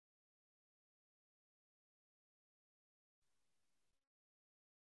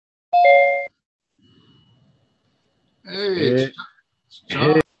Hey, Hey,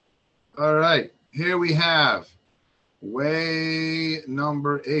 John. All right, here we have way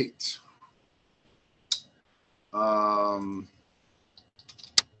number eight. Um,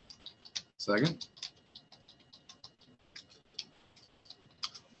 Second,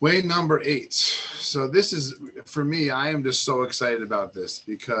 way number eight. So this is for me. I am just so excited about this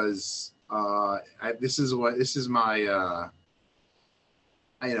because this is my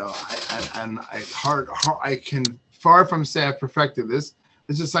and I can far from say I've perfected this.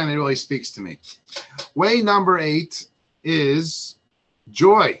 This is something that really speaks to me. Way number eight is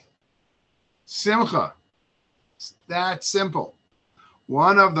joy, simcha. It's that simple.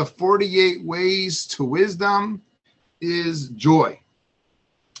 One of the 48 ways to wisdom is joy.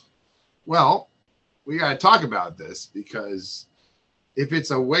 Well, we got to talk about this because if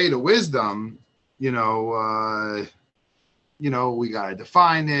it's a way to wisdom, you know, uh, we got to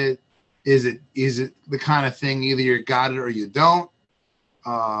define it. Is it the kind of thing either you got it or you don't?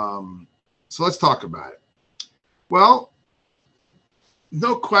 So let's talk about it. Well,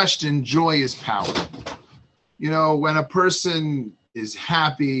 no question, joy is power. When a person is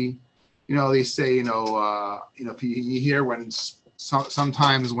happy, they say, if you hear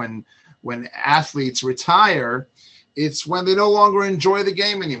sometimes when athletes retire, it's when they no longer enjoy the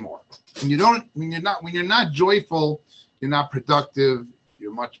game anymore. And when you're not joyful, you're not productive.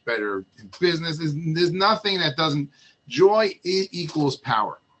 You're much better in business. There's nothing that doesn't. Joy equals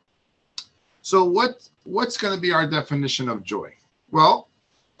power. So what's going to be our definition of joy? Well,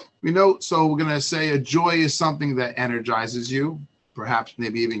 so we're going to say a joy is something that energizes you, perhaps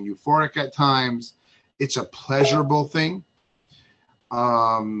maybe even euphoric at times. It's a pleasurable thing.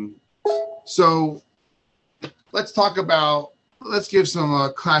 Um, so let's give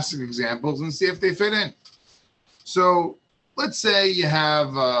some classic examples and see if they fit in. So let's say you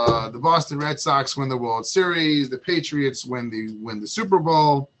have the Boston Red Sox win the World Series, the Patriots win the Super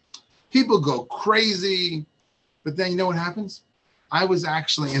Bowl. People go crazy, but then you know what happens? I was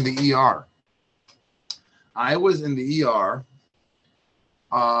actually in the ER. I was in the ER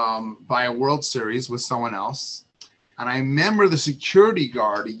by a World Series with someone else. And I remember the security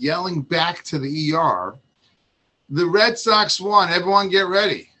guard yelling back to the ER, "The Red Sox won. Everyone get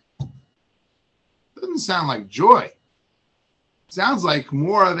ready." Doesn't sound like joy. Sounds like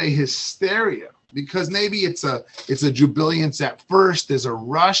more of a hysteria because maybe it's a jubilance at first. There's a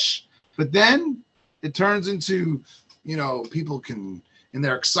rush, but then it turns into, people can, in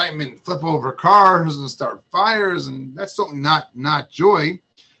their excitement, flip over cars and start fires, and that's certainly not joy.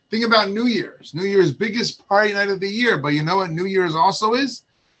 Think about New Year's. New Year's biggest party night of the year, but you know what New Year's also is?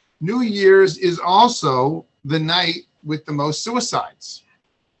 New Year's is also the night with the most suicides.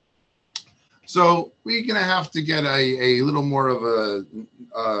 So we're going to have to get a little more of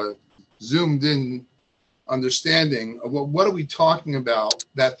a zoomed in understanding of what are we talking about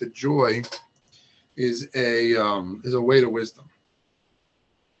that the joy is a way to wisdom.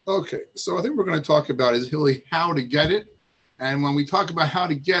 Okay, so I think we're going to talk about is really how to get it. And when we talk about how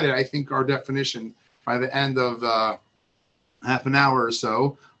to get it, I think our definition by the end of half an hour or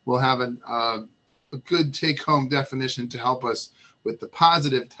so, we'll have a good take-home definition to help us with the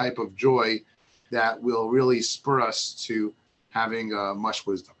positive type of joy that will really spur us to having much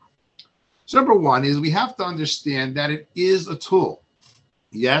wisdom. So number one is we have to understand that it is a tool.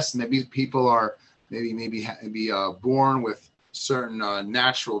 Yes, maybe people are maybe born with certain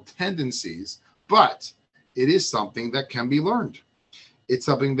natural tendencies, but it is something that can be learned. It's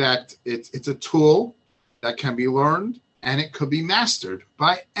something that it's a tool that can be learned and it could be mastered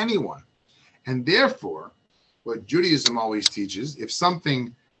by anyone. And therefore, what Judaism always teaches, if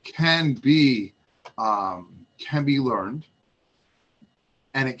something can be learned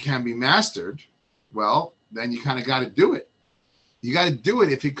and it can be mastered, well, then you kind of got to do it. You got to do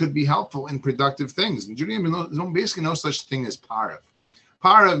it if it could be helpful in productive things. And Judaism, there's basically no such thing as parav.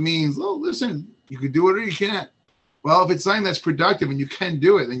 Parav means, oh, listen, you could do it or you can't. Well, if it's something that's productive and you can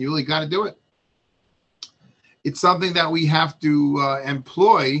do it, then you really got to do it. It's something that we have to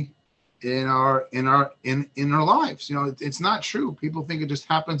employ in our lives. It's not true. People think it just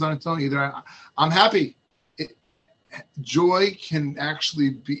happens on its own. Either I'm happy. Joy can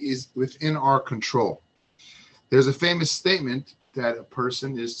actually is within our control. There's a famous statement that a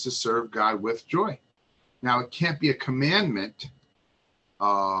person is to serve God with joy. Now, it can't be a commandment,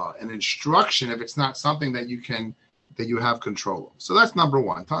 an instruction, if it's not something that you have control of. So that's number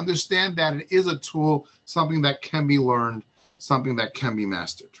one, to understand that it is a tool, something that can be learned, something that can be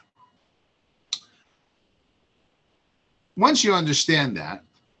mastered. Once you understand that,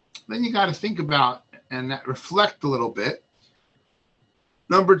 then you got to think about and reflect a little bit.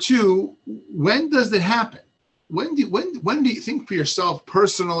 Number two, when does it happen? when do you think for yourself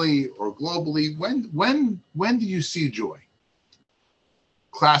personally or globally, when do you see joy?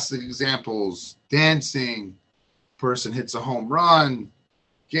 Classic examples: dancing, person hits a home run,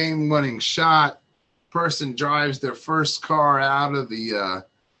 game-winning shot, person drives their first car out of the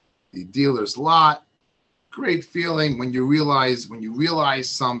dealer's lot. Great feeling when you realize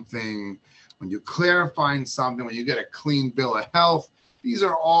something, when you're clarifying something, when you get a clean bill of health. These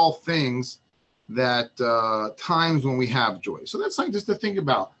are all things that times when we have joy. So that's like just to think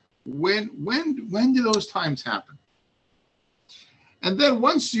about when do those times happen? And then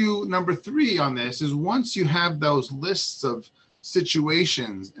number 3 on this is, once you have those lists of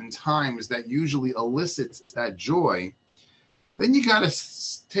situations and times that usually elicit that joy, then you got to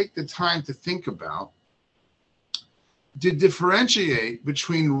take the time to think about, to differentiate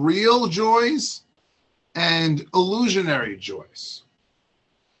between real joys and illusionary joys.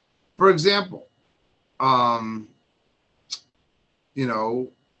 For example, when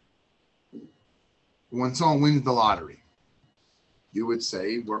someone wins the lottery, you would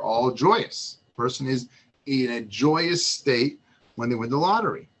say we're all joyous. Person is in a joyous state when they win the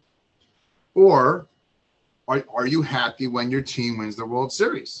lottery. Or are you happy when your team wins the World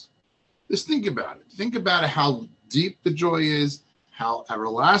Series? Just think about it. Think about how deep the joy is, how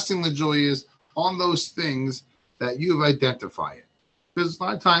everlasting the joy is on those things that you've identified. Because a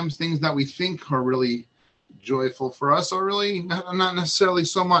lot of times things that we think are really joyful for us are really not necessarily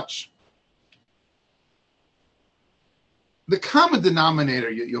so much. The common denominator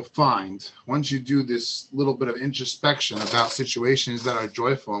you'll find once you do this little bit of introspection about situations that are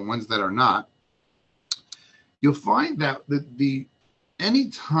joyful and ones that are not, you'll find that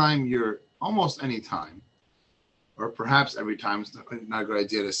almost any time, or perhaps every time, it's not a good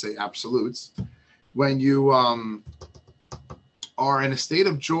idea to say absolutes, when you are in a state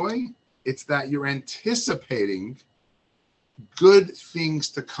of joy, it's that you're anticipating good things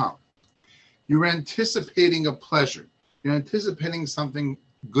to come. You're anticipating a pleasure. You're anticipating something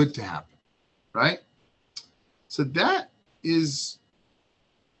good to happen, right? So that is,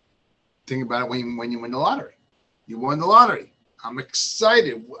 think about it when you win the lottery. You won the lottery. I'm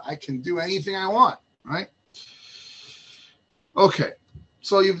excited. I can do anything I want, right? Okay,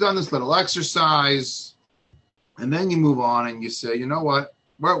 so you've done this little exercise, and then you move on and you say, you know what?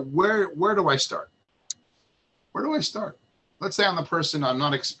 Where do I start? Where do I start? Let's say I'm the person, I'm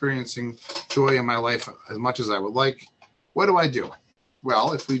not experiencing joy in my life as much as I would like. What do I do?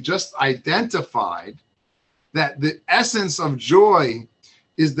 Well, if we just identified that the essence of joy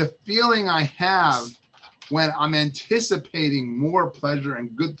is the feeling I have when I'm anticipating more pleasure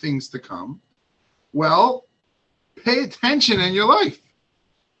and good things to come, well, pay attention in your life.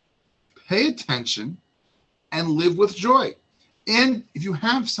 Pay attention and live with joy. And if you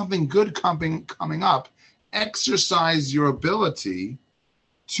have something good coming up, exercise your ability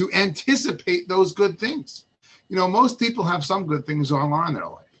to anticipate those good things. Most people have some good things going on in their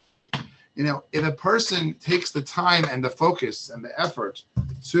life. If a person takes the time and the focus and the effort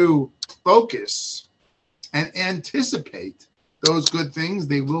to focus and anticipate those good things,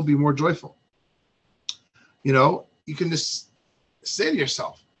 they will be more joyful. You can just say to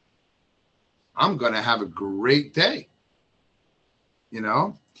yourself, I'm going to have a great day.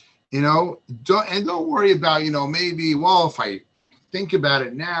 Don't worry about, maybe, well, if I think about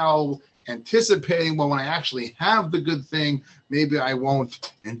it now, anticipating, well, when I actually have the good thing, maybe I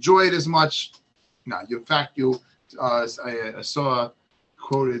won't enjoy it as much. No, in fact, I saw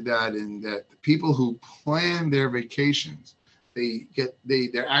quoted that the people who plan their vacations, they get a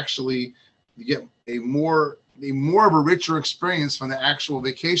more of a richer experience from the actual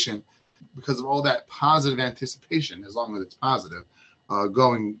vacation because of all that positive anticipation, as long as it's positive,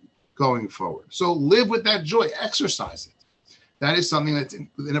 going forward. So live with that joy, exercise it. That is something that's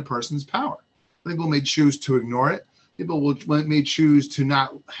within a person's power. People may choose to ignore it. People may choose to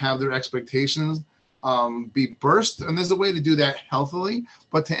not have their expectations be burst. And there's a way to do that healthily,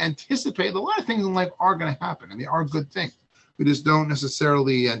 but to anticipate a lot of things in life are going to happen, and they are good things. We just don't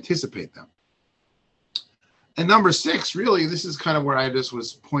necessarily anticipate them. And number 6, really, this is kind of where I just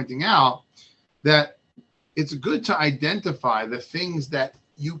was pointing out, that it's good to identify the things that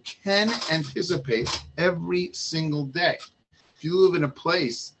you can anticipate every single day. If you live in a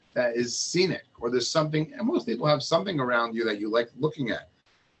place that is scenic, or there's something, and most people have something around you that you like looking at,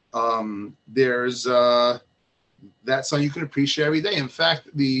 there's that's something you can appreciate every day. In fact,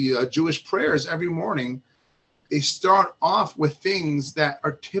 the Jewish prayers every morning they start off with things that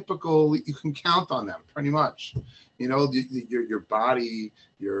are typical. You can count on them pretty much. Your body,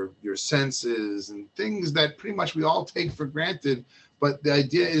 your senses, and things that pretty much we all take for granted. But the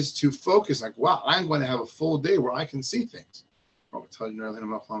idea is to focus, like, wow, I'm going to have a full day where I can see things.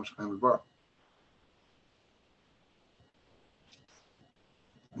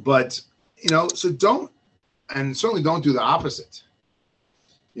 But, so don't, and certainly don't do the opposite.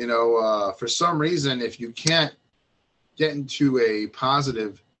 For some reason, if you can't get into a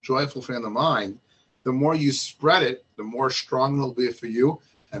positive, joyful frame of mind, the more you spread it, the more strong it'll be for you,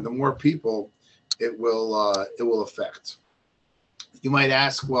 and the more people it will affect. You might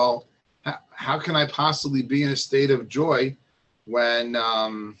ask, well, how can I possibly be in a state of joy when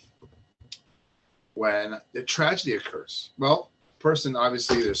the tragedy occurs? Well, person,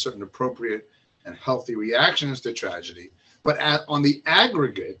 obviously, there's certain appropriate and healthy reactions to tragedy, but on the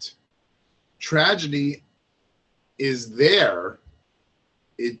aggregate, tragedy is there.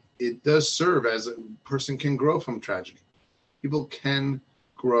 It does serve as a person can grow from tragedy. People can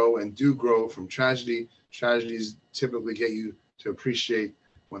grow and do grow from tragedy. Tragedies typically get you to appreciate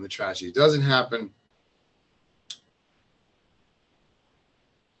when the tragedy doesn't happen.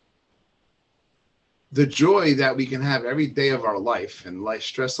 The joy that we can have every day of our life, and life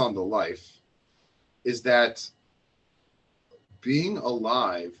stress on the life, is that being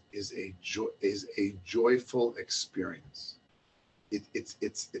alive is a joyful experience.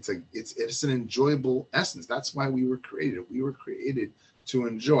 It's an enjoyable essence. That's why we were created. We were created to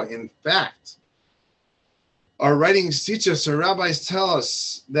enjoy. In fact, our writings teach us, our rabbis tell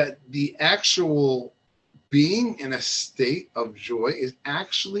us, that the actual being in a state of joy is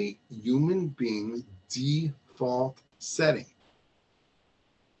actually human beings' default setting.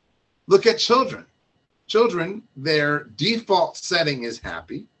 Look at children. Children, their default setting is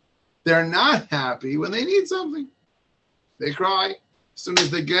happy. They're not happy when they need something. They cry. As soon as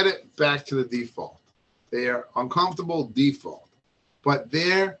they get it, back to the default. They are uncomfortable, default. But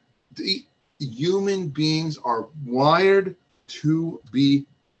human beings are wired to be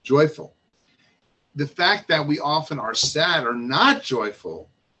joyful. The fact that we often are sad or not joyful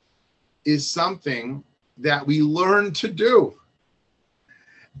is something that we learn to do.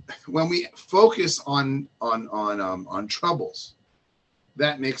 When we focus on troubles,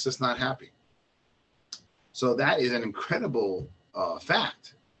 that makes us not happy. So that is an incredible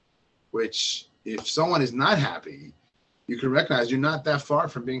fact, which if someone is not happy, you can recognize you're not that far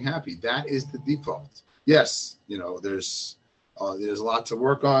from being happy. That is the default. Yes, there's a lot to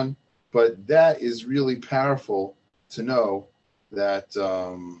work on, but that is really powerful to know that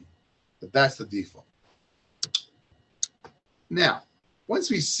that's the default. Now, once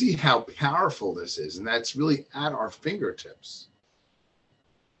we see how powerful this is, and that's really at our fingertips,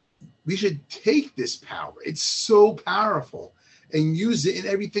 we should take this power. It's so powerful, and use it in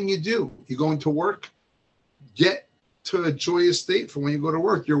everything you do. You're going to work, get to a joyous state for when you go to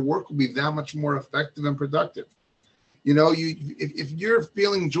work. Your work will be that much more effective and productive. If you're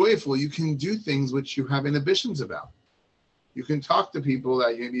feeling joyful, you can do things which you have inhibitions about. You can talk to people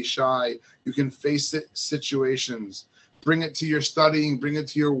that you may be shy. You can face situations. Bring it to your studying, bring it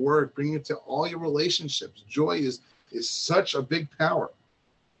to your work, bring it to all your relationships. Joy is such a big power.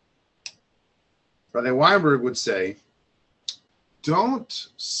 Rabbi Weinberg would say, don't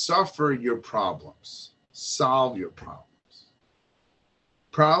suffer your problems, solve your problems.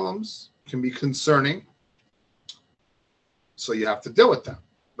 Problems can be concerning, so you have to deal with them,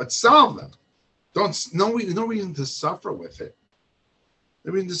 but solve them. No reason to suffer with it.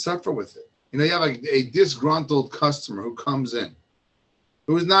 No reason to suffer with it. You have a disgruntled customer who comes in,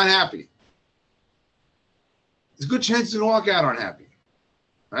 who is not happy. There's a good chance to walk out unhappy,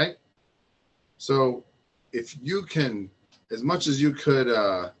 right? So if you can, as much as you could,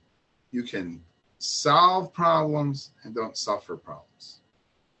 you can solve problems and don't suffer problems.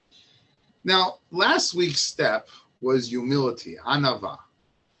 Now, last week's step was humility, anava.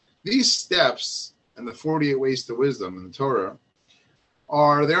 These steps and the 48 ways to wisdom in the Torah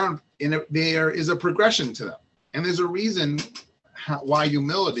there is a progression to them. And there's a reason why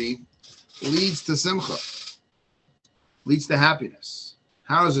humility leads to simcha, leads to happiness.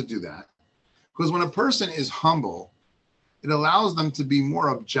 How does it do that? Because when a person is humble, it allows them to be more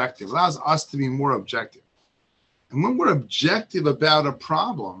objective, it allows us to be more objective. And when we're objective about a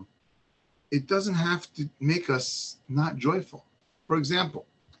problem, it doesn't have to make us not joyful. For example,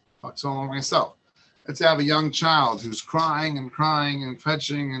 I'll tell myself, let's have a young child who's crying and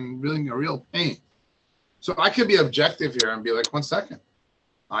fetching and really a real pain. So I could be objective here and be like, 1 second.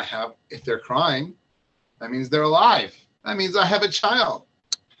 If they're crying, that means they're alive. That means I have a child.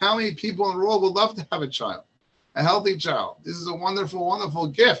 How many people in the world would love to have a child? a healthy child. This is a wonderful, wonderful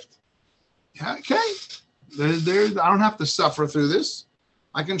gift. Okay. I don't have to suffer through this.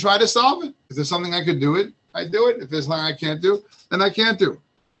 I can try to solve it. If there's something I could do it, I do it. If there's something I can't do, then I can't do.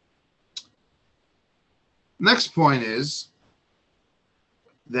 Next point is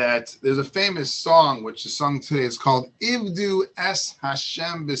that there's a famous song which is sung today. It's called Ivdu Es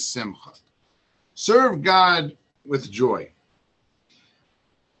Hashem B'Simcha. Serve God with joy.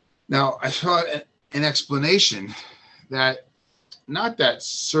 Now, I saw an explanation that not that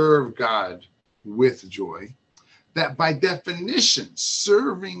serve God with joy, that by definition,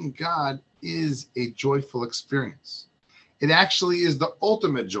 serving God is a joyful experience. It actually is the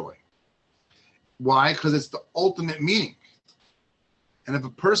ultimate joy. Why? Because it's the ultimate meaning. And if a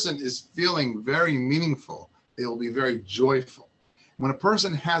person is feeling very meaningful, they will be very joyful. When a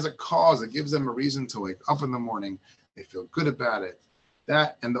person has a cause that gives them a reason to wake up in the morning, they feel good about it.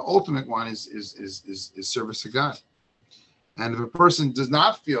 That and the ultimate one is service to God. And if a person does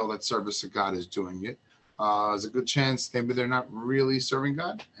not feel that service to God is doing it, there's a good chance maybe they're not really serving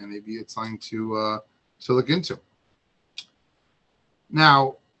God, and maybe it's something to look into.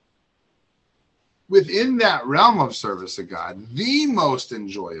 Now, within that realm of service to God, the most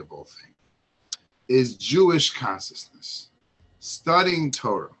enjoyable thing is Jewish consciousness, studying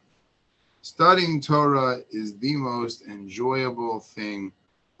Torah. Studying Torah is the most enjoyable thing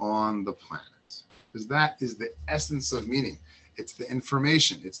on the planet, because that is the essence of meaning. It's the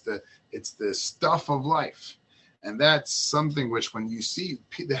information. It's the stuff of life. And that's something which, when you see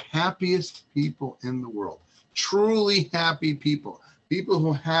the happiest people in the world, truly happy people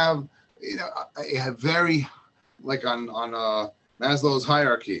who have, a very, like on Maslow's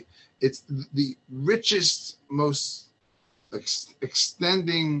hierarchy, it's the richest, most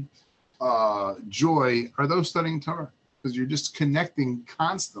extending joy are those studying Torah, because you're just connecting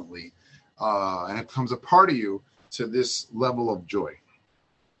constantly, and it becomes a part of you to this level of joy.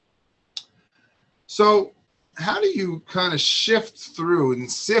 So how do you kind of shift through and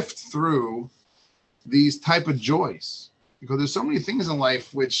sift through these type of joys? Because there's so many things in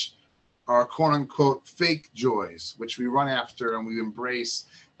life which are quote unquote fake joys, which we run after and we embrace.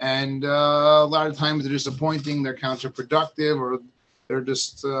 And a lot of times they're disappointing, they're counterproductive, or they're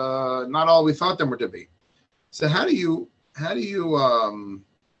just not all we thought them were to be. So how do you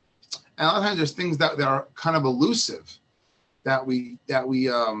and a lot of times there's things that are kind of elusive that we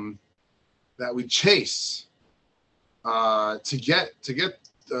chase to get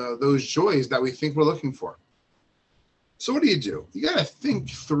those joys that we think we're looking for. So what do? You got to think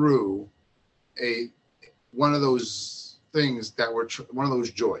through one of those things that were one of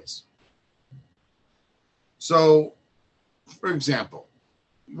those joys. So, for example,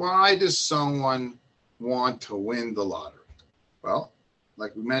 why does someone want to win the lottery? Well,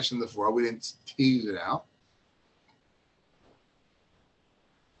 like we mentioned before, we didn't tease it out.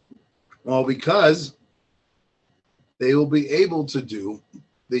 Well, because they will be able to do,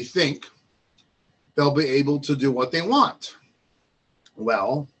 they think they'll be able to do what they want.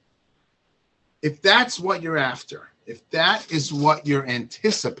 Well, if that's what you're after, if that is what you're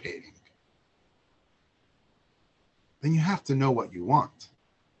anticipating, then you have to know what you want.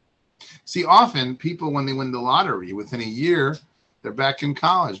 See, often people, when they win the lottery, within a year, they're back in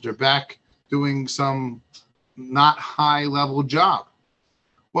college. They're back doing some not high level job.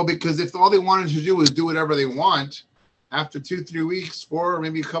 Well, because if all they wanted to do was do whatever they want, after 2-3 weeks, 4, or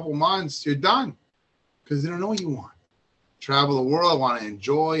maybe a couple months, you're done, because they don't know what you want. Travel the world, I want to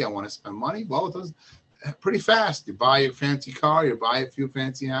enjoy, I want to spend money. Well, it does pretty fast. You buy a fancy car, you buy a few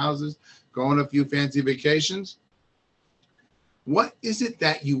fancy houses, go on a few fancy vacations. What is it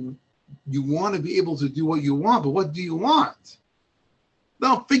that you want to be able to do what you want, but what do you want?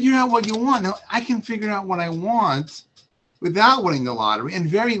 No, figure out what you want. Now, I can figure out what I want without winning the lottery, and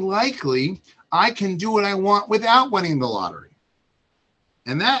very likely I can do what I want without winning the lottery.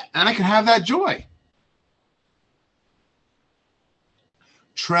 And I can have that joy.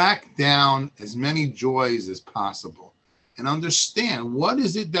 Track down as many joys as possible and understand, what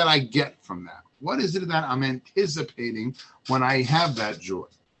is it that I get from that? What is it that I'm anticipating when I have that joy?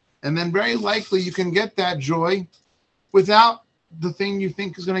 And then very likely you can get that joy without the thing you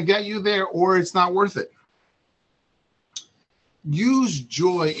think is going to get you there, or it's not worth it. Use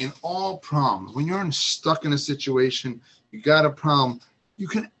joy in all problems. When you're stuck in a situation, you got a problem, you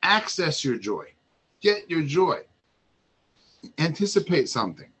can access your joy. Get your joy. Anticipate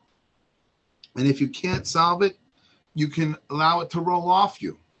something. And if you can't solve it, you can allow it to roll off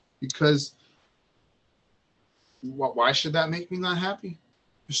you. Because why should that make me not happy?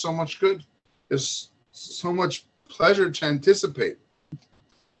 There's so much good. There's so much pleasure to anticipate.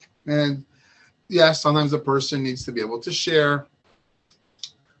 And yes, sometimes a person needs to be able to share,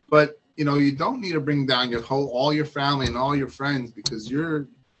 but you don't need to bring down all your family and all your friends because you're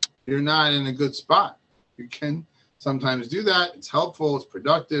not in a good spot. You can sometimes do that. It's helpful, it's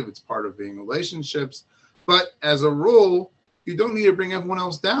productive, it's part of being relationships. But as a rule, you don't need to bring everyone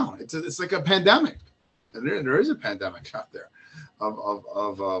else down. It's like a pandemic. And there is a pandemic out there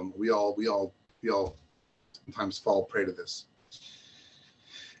of we all sometimes fall prey to this.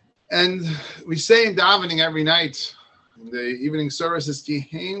 And we say in davening every night, in the evening services, the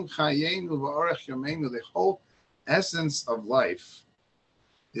whole essence of life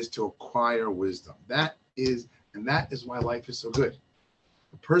is to acquire wisdom. That is why life is so good.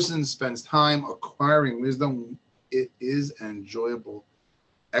 A person spends time acquiring wisdom. It is an enjoyable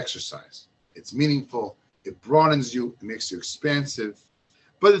exercise. It's meaningful. It broadens you. It makes you expansive.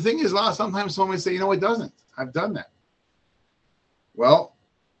 But the thing is, sometimes someone may say, it doesn't. I've done that. Well,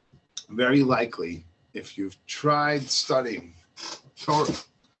 very likely, if you've tried studying Torah,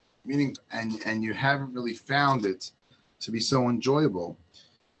 meaning and you haven't really found it to be so enjoyable,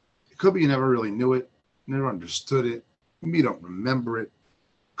 it could be you never really knew it, never understood it, maybe you don't remember it.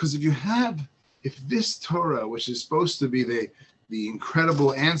 Because if this Torah, which is supposed to be the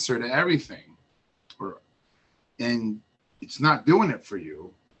incredible answer to everything, and it's not doing it for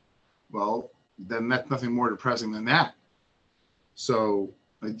you, well, then that's nothing more depressing than that. So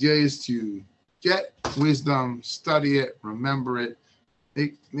the idea is to get wisdom, study it, remember it,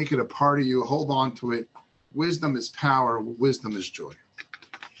 make it a part of you, hold on to it. Wisdom is power, wisdom is joy.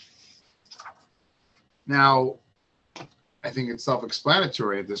 Now, I think it's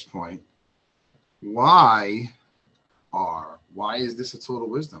self-explanatory at this point. Why is this a total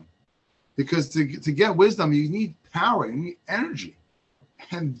wisdom? Because to get wisdom, you need power, you need energy.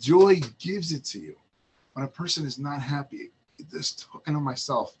 And joy gives it to you. When a person is not happy, I know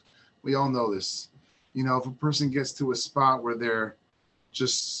myself, we all know this. If a person gets to a spot where they're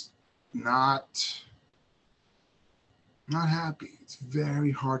just not happy, it's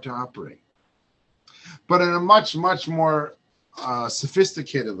very hard to operate. But on a much, much more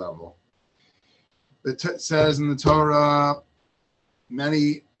sophisticated level, it says in the Torah,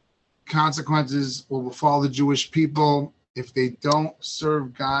 many consequences will befall the Jewish people if they don't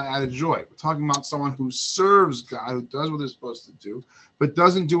serve God out of joy. We're talking about someone who serves God, who does what they're supposed to do, but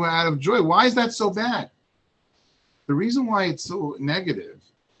doesn't do it out of joy. Why is that so bad? The reason why it's so negative,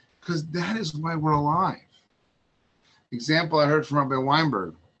 because that is why we're alive. Example I heard from Rabbi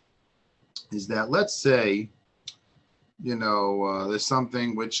Weinberg is that, let's say, there's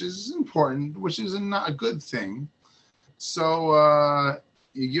something which is important, which is not a good thing. So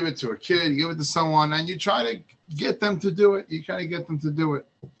you give it to a kid, you give it to someone, and you try to get them to do it. You try to get them to do it.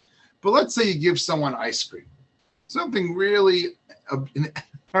 But let's say you give someone ice cream, something really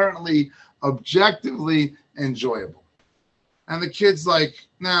inherently, objectively enjoyable. And the kid's like,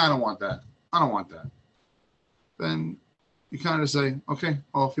 nah, I don't want that. I don't want that. Then you kind of say, okay,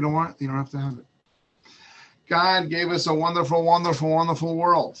 well, if you don't want it, you don't have to have it. God gave us a wonderful, wonderful, wonderful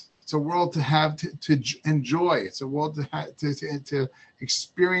world. It's a world to have to enjoy. It's a world to have to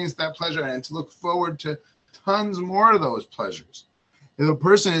experience that pleasure and to look forward to tons more of those pleasures. If a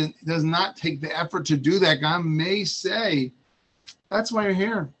person does not take the effort to do that, God may say, "That's why you're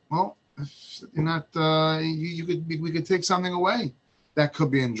here." Well, if you're not, we could take something away that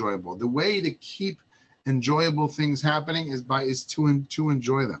could be enjoyable. The way to keep enjoyable things happening is to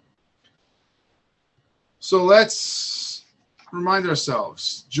enjoy them. So let's remind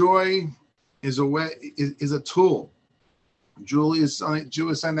ourselves: joy is a tool. Joy is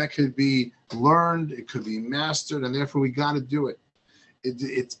something that could be learned, it could be mastered, and therefore we got to do it.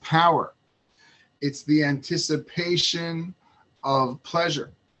 It's power. It's the anticipation of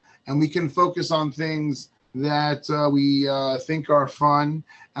pleasure, and we can focus on things that we think are fun,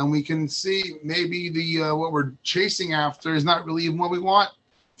 and we can see maybe what we're chasing after is not really even what we want.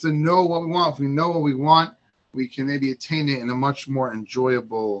 To know what we want, if we know what we want, we can maybe attain it in a much more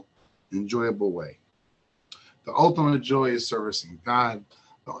enjoyable way. The ultimate joy is servicing God.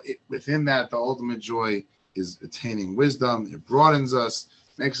 Within that, the ultimate joy is attaining wisdom. It broadens us,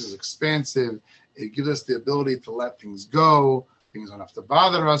 makes us expansive. It gives us the ability to let things go. Things don't have to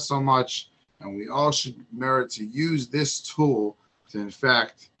bother us so much. And we all should merit to use this tool to, in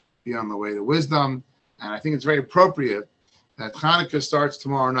fact, be on the way to wisdom. And I think it's very appropriate that Hanukkah starts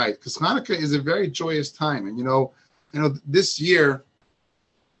tomorrow night, because Hanukkah is a very joyous time. And, this year,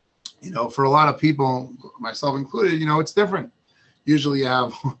 for a lot of people, myself included, it's different. Usually you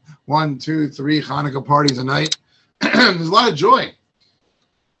have 1, 2, 3 Hanukkah parties a night. There's a lot of joy.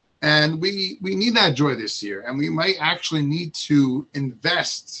 And we need that joy this year. And we might actually need to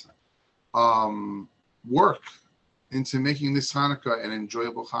invest work into making this Hanukkah an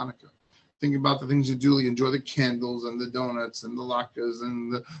enjoyable Hanukkah. Think about the things you do. You enjoy the candles and the donuts and the latkes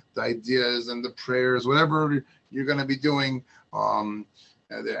and the ideas and the prayers, whatever you're going to be doing.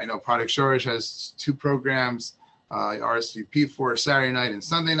 I know Product Shorish has 2 programs, RSVP for Saturday night and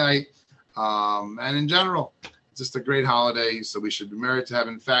Sunday night. And in general, it's just a great holiday. So we should be merit to have,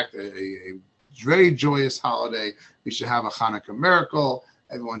 in fact, a very joyous holiday. We should have a Hanukkah miracle.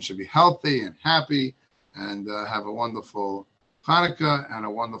 Everyone should be healthy and happy and have a wonderful Hanukkah and a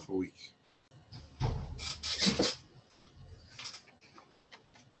wonderful week.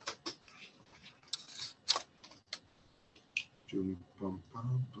 Julie, bum,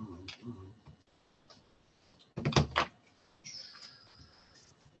 bum, bum, bum.